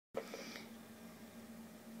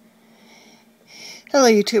Hello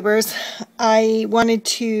YouTubers. I wanted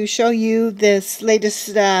to show you this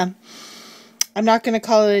latest, I'm not going to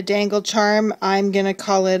call it a dangle charm, I'm going to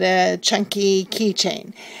call it a chunky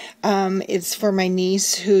keychain. It's for my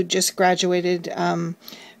niece who just graduated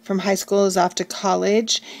from high school, is off to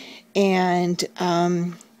college, and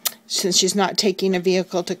since she's not taking a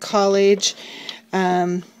vehicle to college,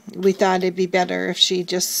 we thought it'd be better if she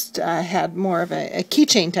just had more of a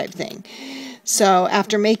keychain type thing. So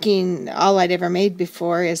after making, all I'd ever made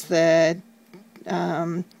before is the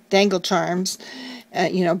dangle charms,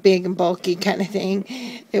 big and bulky kind of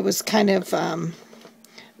thing. It was kind of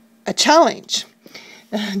a challenge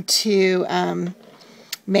to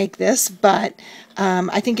make this, but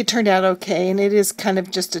I think it turned out okay, and it is kind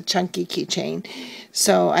of just a chunky keychain.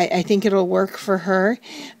 So I think it'll work for her,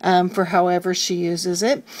 for however she uses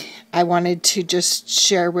it. I wanted to just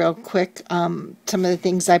share real quick some of the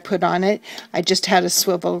things I put on it. I just had a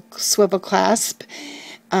swivel clasp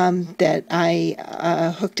that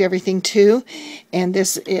I hooked everything to, and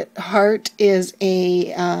this heart is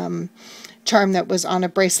a charm that was on a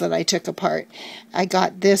bracelet I took apart. I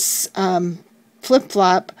got this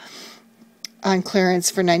flip-flop on clearance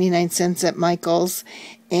for 99 cents at Michael's,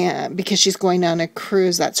 and because she's going on a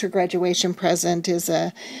cruise, that's her graduation present, is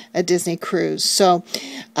a Disney cruise. So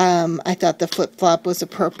I thought the flip-flop was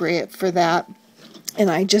appropriate for that. And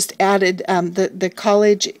I just added the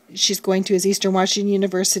college she's going to is Eastern Washington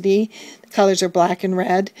University. The colors are black and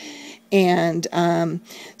red. And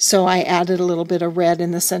so I added a little bit of red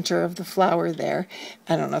in the center of the flower there.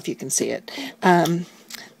 I don't know if you can see it.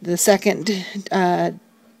 The second,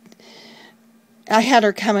 I had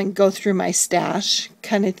her come and go through my stash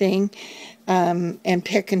kind of thing, and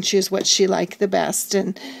pick and choose what she liked the best.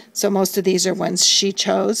 And so most of these are ones she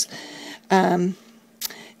chose.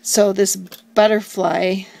 So this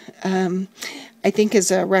butterfly, I think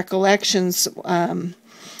is a Recollections,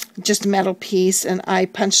 just a metal piece, and I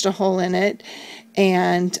punched a hole in it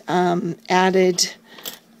and added,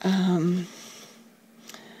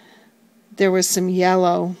 there was some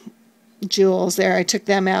yellow jewels there. I took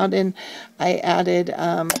them out and I added,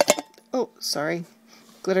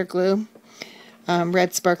 glitter glue,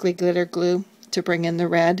 red sparkly glitter glue to bring in the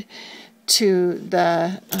red to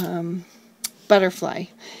the butterfly.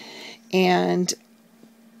 And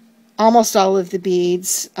almost all of the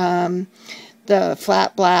beads, the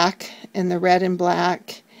flat black and the red and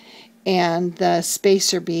black and the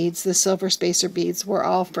spacer beads, the silver spacer beads, were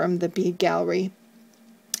all from the bead gallery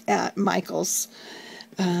at Michael's.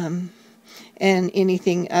 And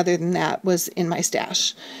anything other than that was in my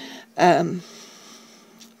stash that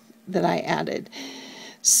I added.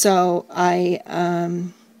 So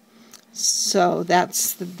so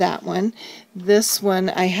that's that one. This one,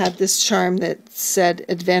 I had this charm that said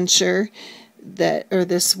Adventure, or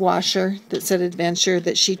this washer that said Adventure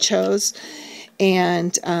that she chose,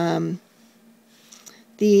 and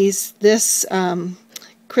this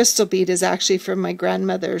crystal bead is actually from my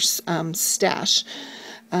grandmother's stash.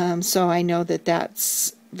 So I know that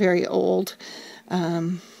that's very old,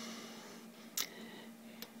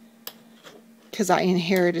 because I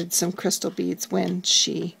inherited some crystal beads when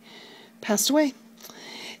she passed away.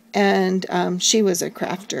 And she was a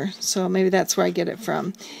crafter, so maybe that's where I get it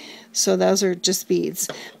from. So those are just beads.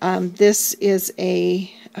 This is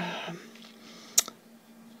a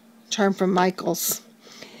charm from Michael's.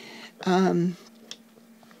 And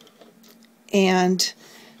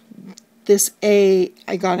this I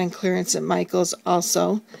got on clearance at Michael's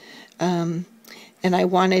also, and I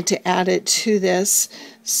wanted to add it to this,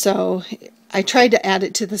 so I tried to add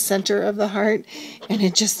it to the center of the heart, and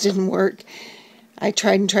it just didn't work. I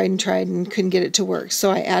tried and tried and tried and couldn't get it to work,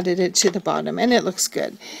 so I added it to the bottom, and it looks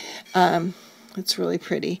good. It's really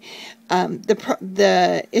pretty.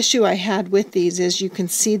 The issue I had with these is you can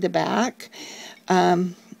see the back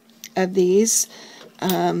of these,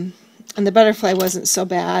 and the butterfly wasn't so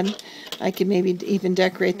bad. I could maybe even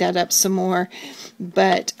decorate that up some more,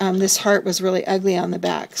 but this heart was really ugly on the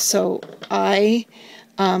back, so I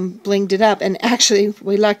blinged it up. And actually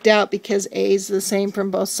we lucked out because A is the same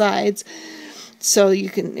from both sides, so you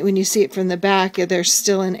can, when you see it from the back, there's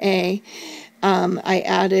still an A. I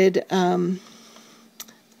added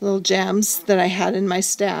little gems that I had in my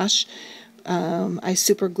stash. I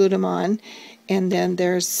super glued them on, and then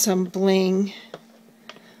there's some bling,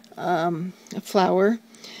 a flower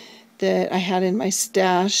that I had in my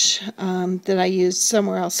stash that I used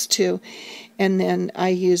somewhere else too, and then I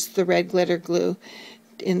used the red glitter glue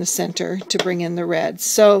in the center to bring in the red.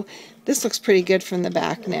 So this looks pretty good from the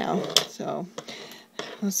back now. So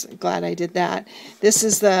I was glad I did that. This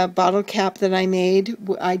is the bottle cap that I made.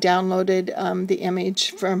 I downloaded the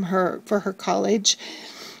image from her for her college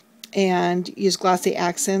and used glossy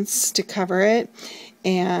accents to cover it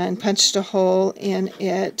and punched a hole in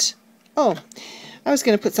it. Oh, I was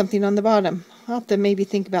going to put something on the bottom. I'll have to maybe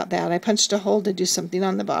think about that. I punched a hole to do something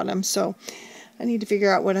on the bottom, so I need to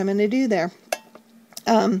figure out what I'm going to do there.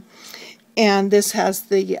 And this has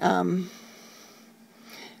the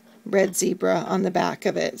red zebra on the back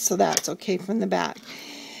of it, so that's okay from the back.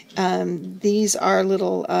 These are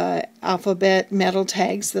little alphabet metal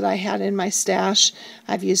tags that I had in my stash.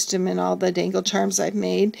 I've used them in all the dangle charms I've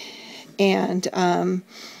made, and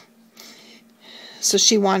so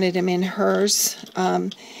she wanted them in hers,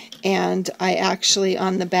 and I actually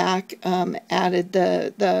on the back added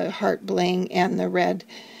the heart bling and the red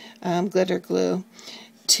glitter glue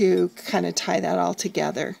to kind of tie that all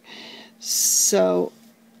together. So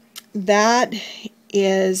that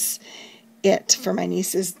is it for my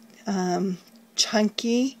niece's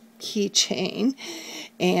chunky keychain,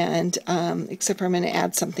 and except for I'm going to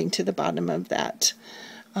add something to the bottom of that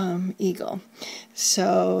eagle.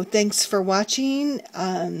 So thanks for watching.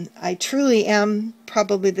 I truly am,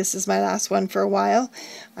 probably this is my last one for a while.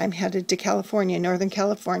 I'm headed to California, Northern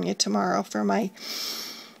California tomorrow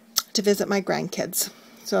to visit my grandkids.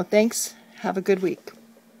 So thanks. Have a good week.